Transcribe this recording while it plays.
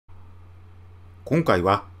今回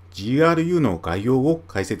は Gru の概要を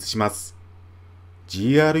解説します。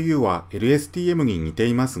Gru は LSTM に似て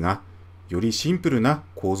いますが、よりシンプルな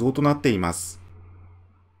構造となっています。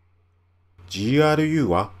Gru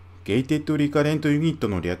は Gated Recurrent Unit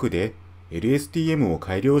の略で LSTM を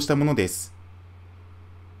改良したものです。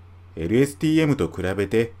LSTM と比べ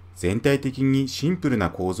て全体的にシンプルな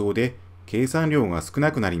構造で計算量が少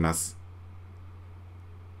なくなります。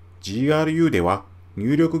Gru では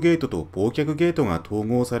入力ゲートと忘却ゲートが統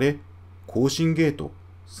合され、更新ゲート、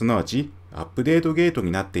すなわちアップデートゲート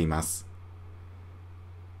になっています。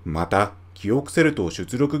また、記憶セルと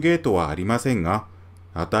出力ゲートはありませんが、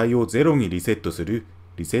値を0にリセットする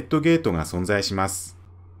リセットゲートが存在します。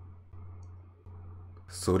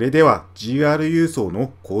それでは Gru 層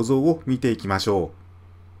の構造を見ていきましょ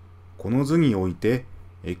う。この図において、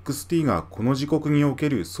xt がこの時刻におけ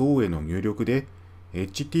る層への入力で、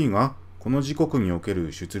ht がこの時刻におけ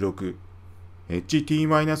る出力、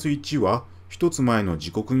ht-1 は一つ前の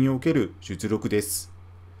時刻における出力です。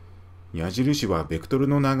矢印はベクトル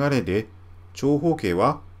の流れで、長方形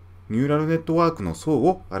はニューラルネットワークの層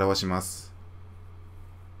を表します。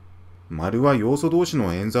丸は要素同士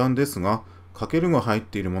の演算ですが、かけるが入っ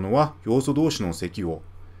ているものは要素同士の積を、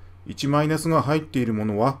1マイナスが入っているも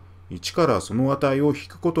のは1からその値を引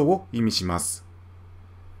くことを意味します。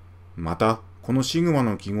また、このシグマ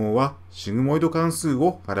の記号はシグモイド関数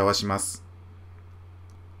を表します。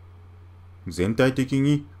全体的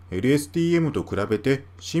に LSTM と比べて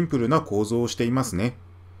シンプルな構造をしていますね。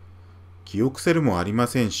記憶セルもありま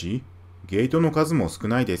せんし、ゲートの数も少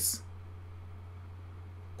ないです。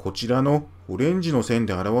こちらのオレンジの線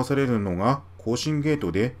で表されるのが更新ゲー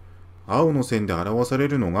トで、青の線で表され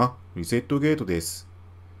るのがリセットゲートです。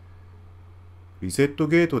リセット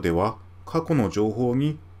ゲートでは過去の情報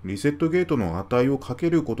にリセットゲートの値をかけ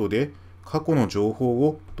ることで過去の情報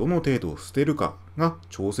をどの程度捨てるかが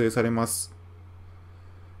調整されます。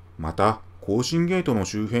また、更新ゲートの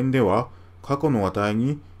周辺では過去の値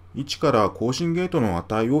に1から更新ゲートの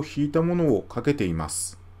値を引いたものをかけていま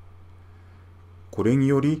す。これに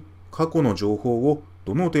より過去の情報を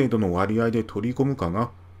どの程度の割合で取り込むかが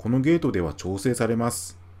このゲートでは調整されま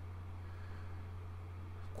す。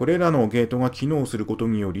これらのゲートが機能すること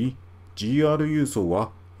により Gru 層は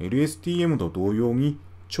LSTM と同様に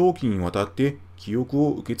長期にわたって記憶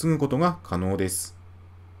を受け継ぐことが可能です。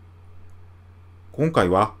今回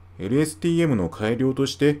は LSTM の改良と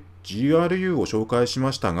して Gru を紹介し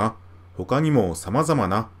ましたが、他にも様々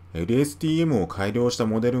な LSTM を改良した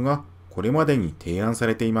モデルがこれまでに提案さ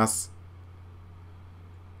れています。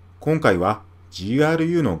今回は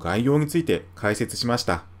Gru の概要について解説しまし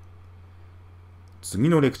た。次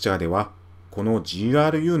のレクチャーでは、この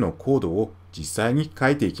Gru のコードを実際に書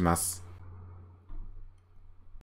いていきます。